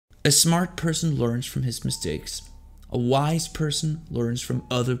A smart person learns from his mistakes. A wise person learns from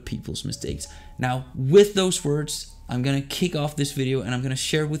other people's mistakes. Now, with those words, I'm going to kick off this video and I'm going to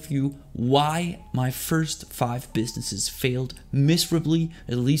share with you why my first 5 businesses failed miserably,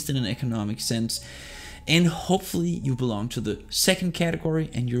 at least in an economic sense. And hopefully you belong to the second category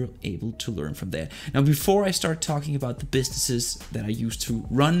and you're able to learn from that. Now, before I start talking about the businesses that I used to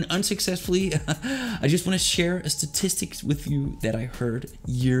run unsuccessfully, I just want to share a statistic with you that I heard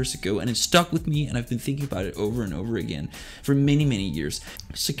years ago, and it stuck with me, and I've been thinking about it over and over again for many, many years.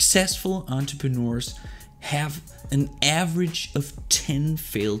 Successful entrepreneurs have an average of 10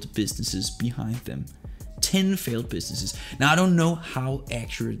 failed businesses behind them. 10 failed businesses. Now, I don't know how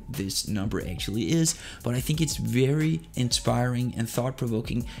accurate this number actually is, but I think it's very inspiring and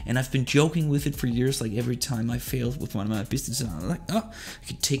thought-provoking, and I've been joking with it for years. Like, every time I failed with one of my businesses, I'm like, oh, I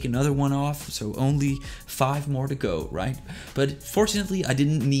could take another one off, so only 5 more to go, right? But fortunately, I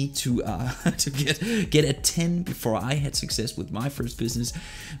didn't need to get a 10 before I had success with my first business.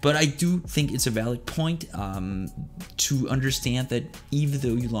 But I do think it's a valid point to understand that even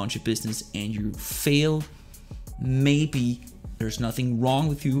though you launch a business and you fail, maybe there's nothing wrong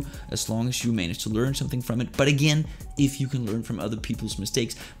with you as long as you manage to learn something from it. But again, if you can learn from other people's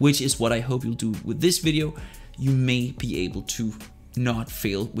mistakes, which is what I hope you'll do with this video, you may be able to not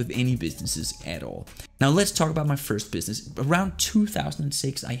fail with any businesses at all. Now, let's talk about my first business. Around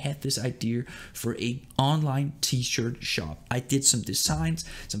 2006, I had this idea for an online t-shirt shop. I did some designs,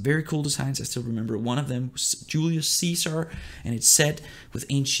 some very cool designs. I still remember one of them was Julius Caesar, and it said with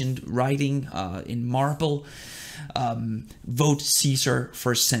ancient writing in marble, vote Caesar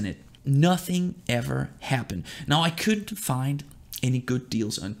for Senate. Nothing ever happened. Now, I couldn't find any good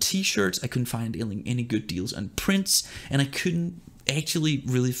deals on t-shirts. I couldn't find any good deals on prints, and I couldn't actually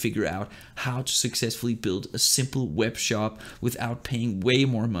really figure out how to successfully build a simple web shop without paying way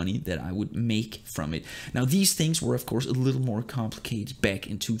more money than I would make from it. Now, these things were of course a little more complicated back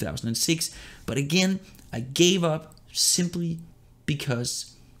in 2006, but again, I gave up simply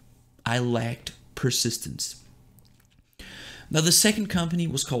because I lacked persistence. Now, the second company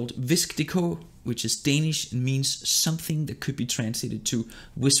was called Visk.dk, which is Danish and means something that could be translated to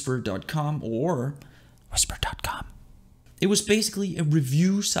whisper.com or whisper.com. It was basically a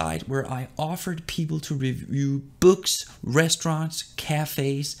review site where I offered people to review books, restaurants,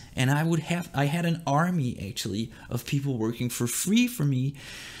 cafes, and I had an army actually of people working for free for me.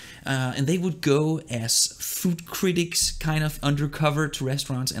 And they would go as food critics, kind of undercover to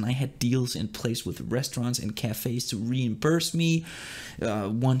restaurants, and I had deals in place with restaurants and cafes to reimburse me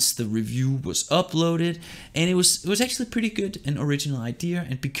once the review was uploaded. And it was actually pretty good, an original idea,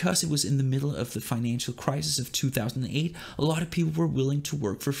 and because it was in the middle of the financial crisis of 2008, a lot of people were willing to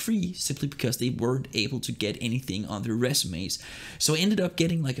work for free simply because they weren't able to get anything on their resumes. So I ended up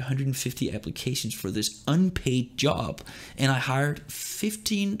getting like 150 applications for this unpaid job, and I hired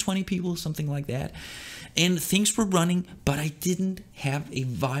 15-20 people, something like that, and things were running, but I didn't have a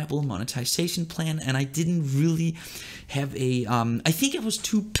viable monetization plan, and I didn't really have a I think I was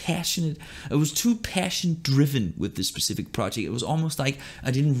too passionate, I was too passion driven with this specific project. It was almost like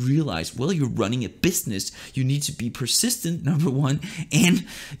I didn't realize, well, you're running a business, you need to be persistent, number one, and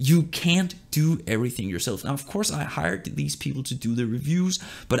you can't do everything yourself. Now, of course, I hired these people to do the reviews,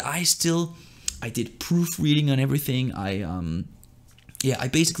 but I did proofreading on everything. I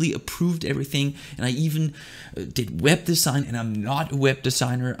basically approved everything, and I even did web design, and I'm not a web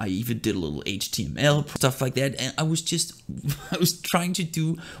designer. I even did a little HTML, stuff like that, and I was trying to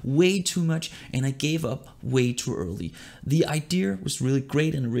do way too much, and I gave up way too early. The idea was really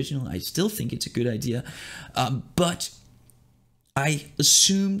great and original. I still think it's a good idea, but I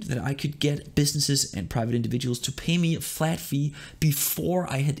assumed that I could get businesses and private individuals to pay me a flat fee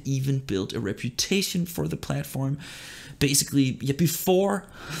before I had even built a reputation for the platform. Basically, before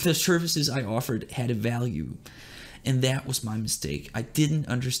the services I offered had a value. And that was my mistake. I didn't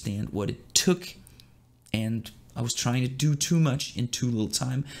understand what it took, and I was trying to do too much in too little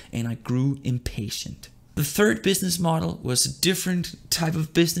time, and I grew impatient. The third business model was a different type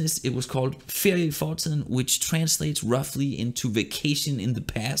of business. It was called Ferie i fortiden, which translates roughly into vacation in the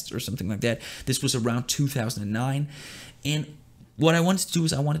past or something like that. This was around 2009. And what I wanted to do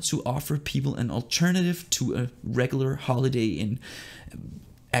is I wanted to offer people an alternative to a regular holiday in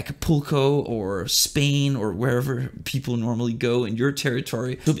Acapulco or Spain or wherever people normally go in your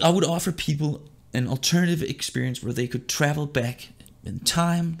territory. So I would offer people an alternative experience where they could travel back in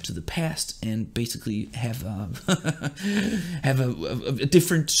time to the past and basically have a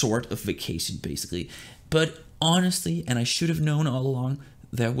different sort of vacation, basically. But honestly, and I should have known all along,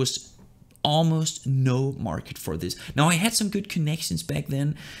 there was almost no market for this. Now, I had some good connections back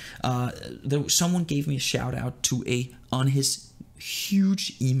then. Someone gave me a shout out on his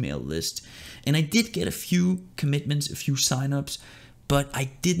huge email list, and I did get a few commitments, a few signups, but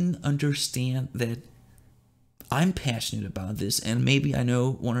I didn't understand that I'm passionate about this, and maybe I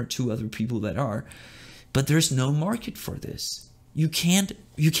know one or two other people that are, but there's no market for this. You can't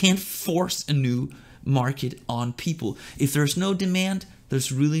force a new market on people. If there's no demand,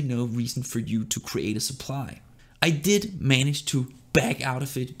 there's really no reason for you to create a supply. I did manage to back out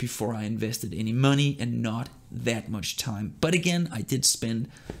of it before I invested any money, and not that much time. But again, I did spend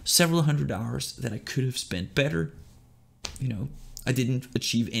several $100s that I could have spent better. You know, I didn't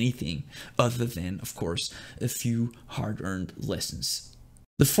achieve anything other than, of course, a few hard-earned lessons.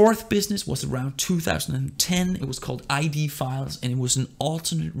 The fourth business was around 2010. It was called ID Files, and it was an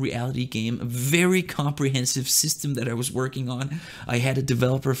alternate reality game, a very comprehensive system that I was working on. I had a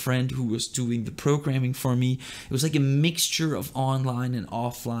developer friend who was doing the programming for me. It was like a mixture of online and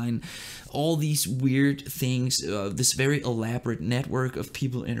offline, all these weird things, this very elaborate network of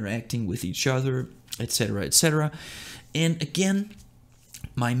people interacting with each other, etc., etc. And again,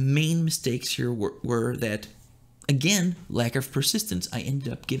 my main mistakes here were that, again, lack of persistence. I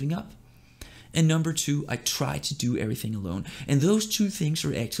ended up giving up. And number two, I tried to do everything alone. And those two things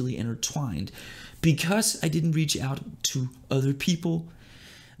are actually intertwined. Because I didn't reach out to other people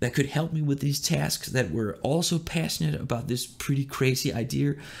that could help me with these tasks, that were also passionate about this pretty crazy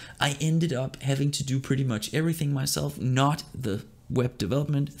idea, I ended up having to do pretty much everything myself, not the web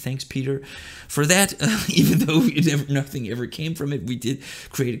development. Thanks, Peter, for that. Even though nothing ever came from it, we did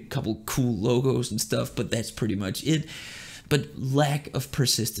create a couple cool logos and stuff, but that's pretty much it. But lack of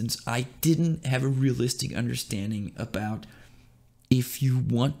persistence. I didn't have a realistic understanding about, if you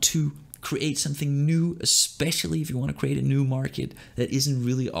want to create something new, especially if you want to create a new market that isn't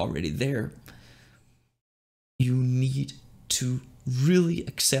really already there, you need to really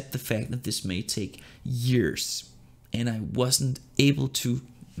accept the fact that this may take years. And I wasn't able to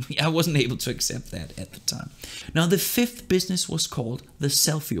accept that at the time. Now, the fifth business was called the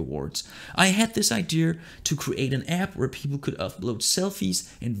Selfie Awards. I had this idea to create an app where people could upload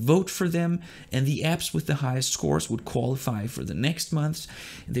selfies and vote for them, and the apps with the highest scores would qualify for the next month.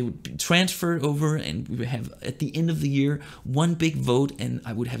 They would be transferred over, and we would have, at the end of the year, one big vote, and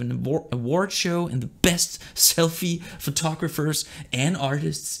I would have an award show, and the best selfie photographers and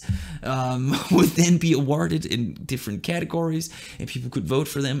artists would then be awarded in different categories, and people could vote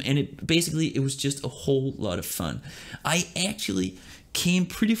for them. And it was just a whole lot of fun. I actually came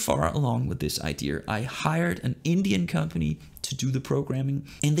pretty far along with this idea. I hired an Indian company to do the programming,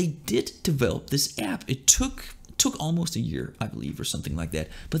 and they did develop this app. It took almost a year, I believe, or something like that,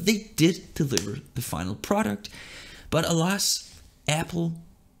 but they did deliver the final product. But alas, Apple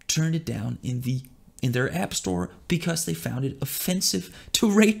turned it down in their app store because they found it offensive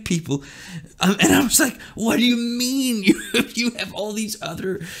to rate people. And I was like, what do you mean? You have all these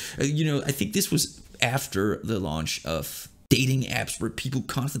other, I think this was after the launch of dating apps where people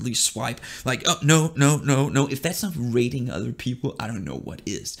constantly swipe like, oh, no. If that's not rating other people, I don't know what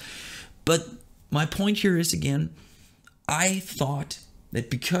is. But my point here is, again, I thought that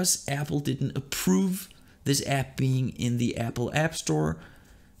because Apple didn't approve this app being in the Apple App Store,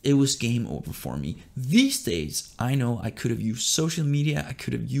 it was game over for me. These days, I know I could have used social media, I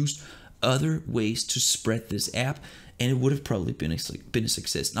could have used other ways to spread this app, and it would have probably been a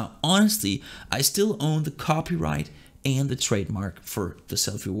success. Now, honestly, I still own the copyright and the trademark for the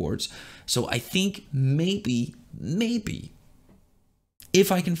Selfie Awards. So I think maybe,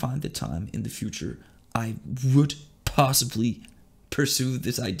 if I can find the time in the future, I would possibly pursue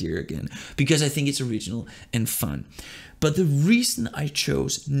this idea again, because I think it's original and fun. But the reason I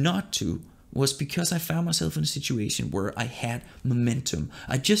chose not to was because I found myself in a situation where I had momentum.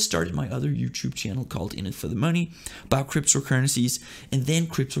 I just started my other YouTube channel called In It For The Money about cryptocurrencies, and then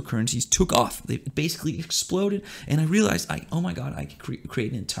cryptocurrencies took off. They basically exploded, and I realized, oh my God, I could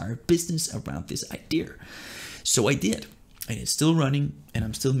create an entire business around this idea. So I did, and it's still running, and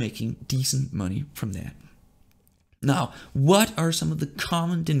I'm still making decent money from that. Now, what are some of the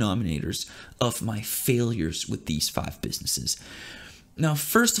common denominators of my failures with these 5 businesses? Now,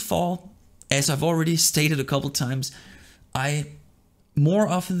 first of all, as I've already stated a couple times, more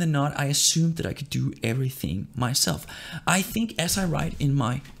often than not, I assumed that I could do everything myself. I think, as I write in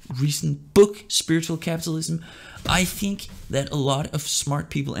my recent book, Spiritual Capitalism, I think that a lot of smart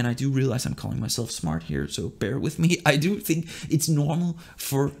people, and I do realize I'm calling myself smart here, so bear with me. I do think it's normal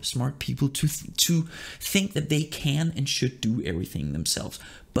for smart people to think that they can and should do everything themselves.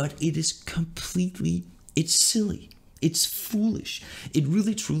 But it is it's silly. It's foolish. It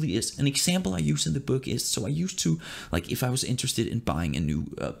really truly is. An example I use in the book is, so I used to, like, if I was interested in buying a new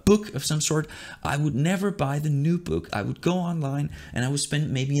book of some sort, I would never buy the new book. I would go online and I would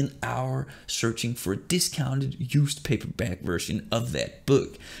spend maybe an hour searching for a discounted used paperback version of that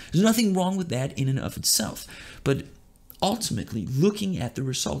book. There's nothing wrong with that in and of itself. But ultimately, looking at the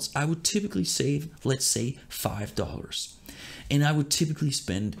results, I would typically save, let's say, $5. And I would typically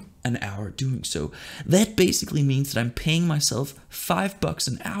spend an hour doing so. That basically means that I'm paying myself $5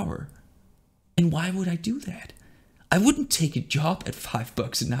 an hour. And why would I do that? I wouldn't take a job at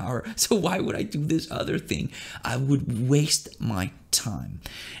 $5 an hour, so why would I do this other thing? I would waste my time.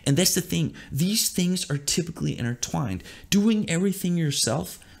 And that's the thing. These things are typically intertwined. Doing everything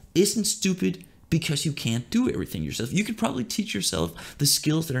yourself isn't stupid because you can't do everything yourself. You could probably teach yourself the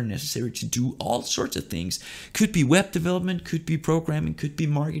skills that are necessary to do all sorts of things. Could be web development, could be programming, could be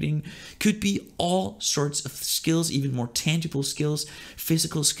marketing, could be all sorts of skills, even more tangible skills,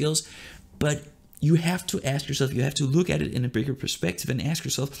 physical skills. But you have to ask yourself, you have to look at it in a bigger perspective and ask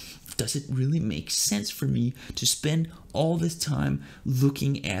yourself, does it really make sense for me to spend all this time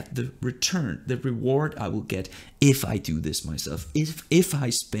looking at the return, the reward I will get if I do this myself, if I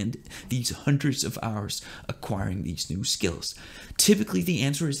spend these hundreds of hours acquiring these new skills? Typically the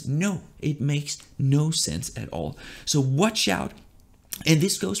answer is no, it makes no sense at all. So watch out. And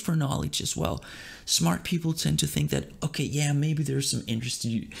this goes for knowledge as well. Smart people tend to think that, okay, yeah, maybe there's some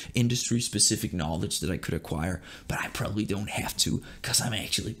industry-specific knowledge that I could acquire, but I probably don't have to because I'm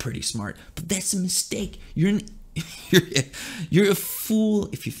actually pretty smart. But that's a mistake. You're a fool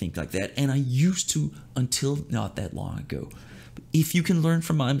if you think like that. And I used to until not that long ago. If you can learn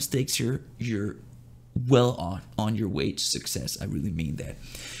from my mistakes, you're well on your way to success. I really mean that.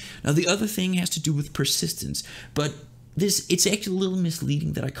 Now, the other thing has to do with persistence, but it's actually a little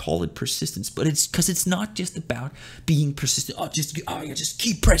misleading that I call it persistence, but it's because it's not just about being persistent. Just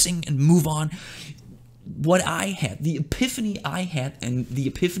keep pressing and move on. What I had, the epiphany I had, and the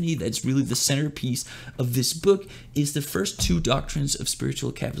epiphany that's really the centerpiece of this book, is the first two doctrines of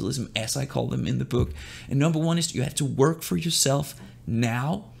spiritual capitalism, as I call them in the book. And number one is you have to work for yourself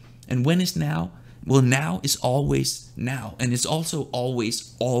now. And when is now? Well, now is always now, and it's also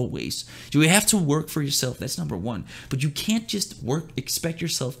always. You have to work for yourself. That's number one. But you can't just expect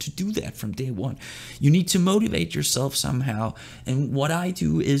yourself to do that from day one. You need to motivate yourself somehow. And what I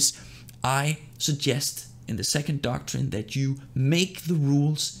do is I suggest in the second doctrine that you make the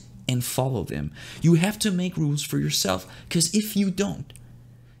rules and follow them. You have to make rules for yourself, because if you don't,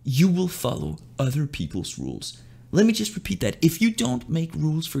 you will follow other people's rules. Let me just repeat that. If you don't make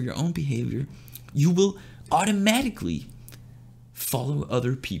rules for your own behavior, you will automatically follow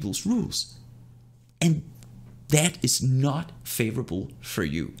other people's rules. And that is not favorable for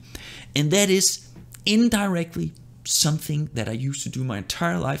you. And that is indirectly something that I used to do my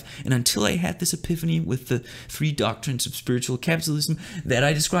entire life. And until I had this epiphany with the three doctrines of spiritual capitalism that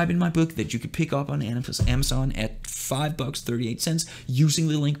I describe in my book, that you could pick up on Amazon at $5.38 using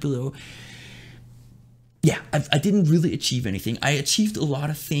the link below. Yeah, I didn't really achieve anything. I achieved a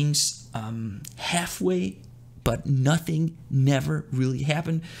lot of things halfway, but nothing never really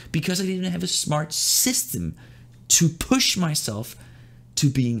happened because I didn't have a smart system to push myself to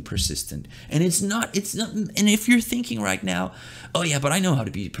being persistent. And it's not, and if you're thinking right now, oh yeah, but I know how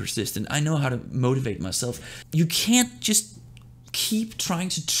to be persistent, I know how to motivate myself, you can't just keep trying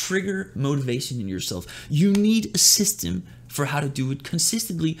to trigger motivation in yourself. You need a system for how to do it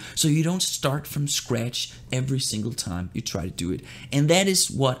consistently so you don't start from scratch every single time you try to do it. And that is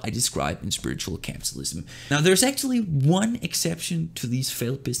what I describe in spiritual capitalism. Now, there's actually one exception to these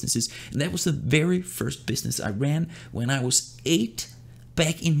failed businesses, and that was the very first business I ran when I was 8,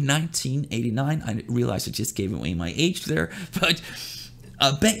 back in 1989. I realized I just gave away my age there, but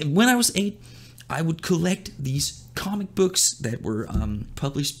when I was 8, I would collect these comic books that were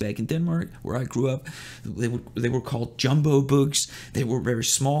published back in Denmark, where I grew up. They were called jumbo books. They were very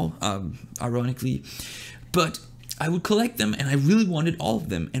small, ironically, but I would collect them, and I really wanted all of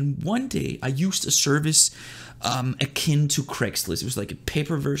them. And one day, I used a service akin to Craigslist. It was like a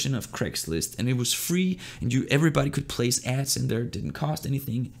paper version of Craigslist, and it was free, and everybody could place ads in there. It didn't cost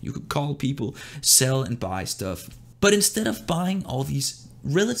anything. You could call people, sell and buy stuff. But instead of buying all these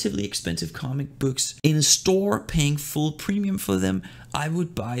relatively expensive comic books in a store, paying full premium for them, I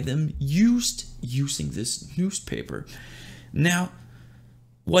would buy them used using this newspaper. Now,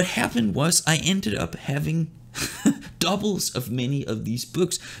 what happened was I ended up having doubles of many of these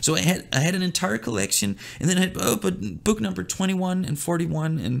books. So I had an entire collection, and then I had but book number 21 and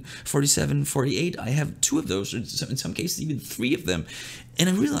 41 and 47 and 48. I have 2 of those, or in some cases even 3 of them. And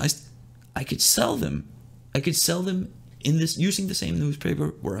I realized I could sell them I could sell them in this using the same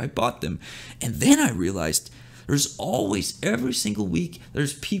newspaper where I bought them. And then I realized there's always, every single week,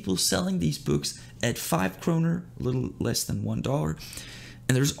 there's people selling these books at 5 kroner, a little less than $1.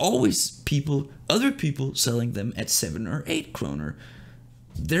 And there's always other people selling them at 7 or 8 kroner.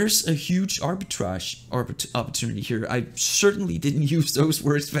 There's a huge arbitrage opportunity here. I certainly didn't use those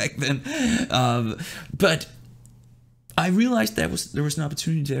words back then, but I realized there was an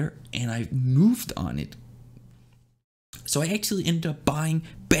opportunity there, and I moved on it. So I actually ended up buying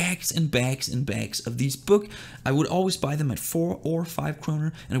bags and bags and bags of these books. I would always buy them at 4 or 5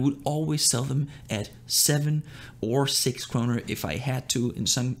 kroner, and I would always sell them at 7 or 6 kroner if I had to, in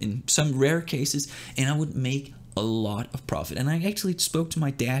some rare cases, and I would make a lot of profit. And I actually spoke to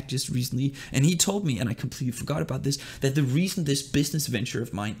my dad just recently, and he told me, and I completely forgot about this, that the reason this business venture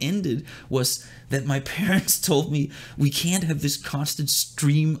of mine ended was that my parents told me, we can't have this constant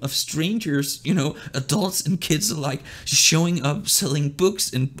stream of strangers, you know, adults and kids alike, showing up selling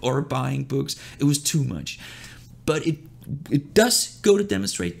books or buying books. It was too much. But it does go to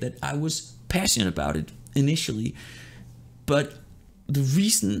demonstrate that I was passionate about it initially, but the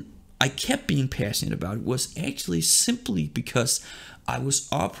reason I kept being passionate about it was actually simply because I was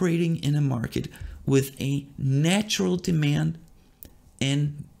operating in a market with a natural demand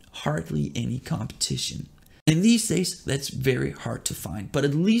and hardly any competition. And these days, that's very hard to find. But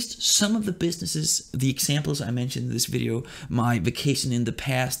at least some of the businesses, the examples I mentioned in this video, my vacation in the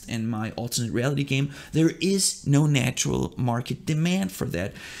past and my alternate reality game, there is no natural market demand for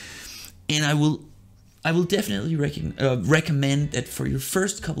that. And I will definitely recommend that for your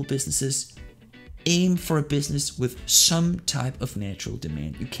first couple businesses, aim for a business with some type of natural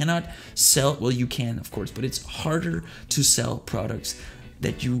demand. You cannot sell, well, you can, of course, but it's harder to sell products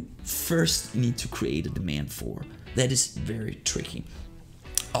that you first need to create a demand for. That is very tricky.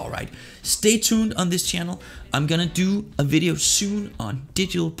 All right, stay tuned on this channel. I'm gonna do a video soon on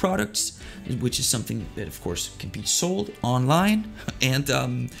digital products, which is something that, of course, can be sold online.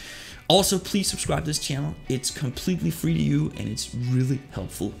 And also, please subscribe to this channel. It's completely free to you, and it's really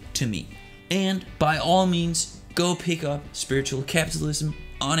helpful to me. And by all means, go pick up Spiritual Capitalism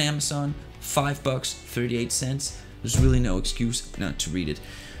on Amazon, $5, 38 cents. There's really no excuse not to read it.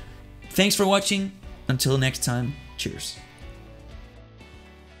 Thanks for watching. Until next time, cheers.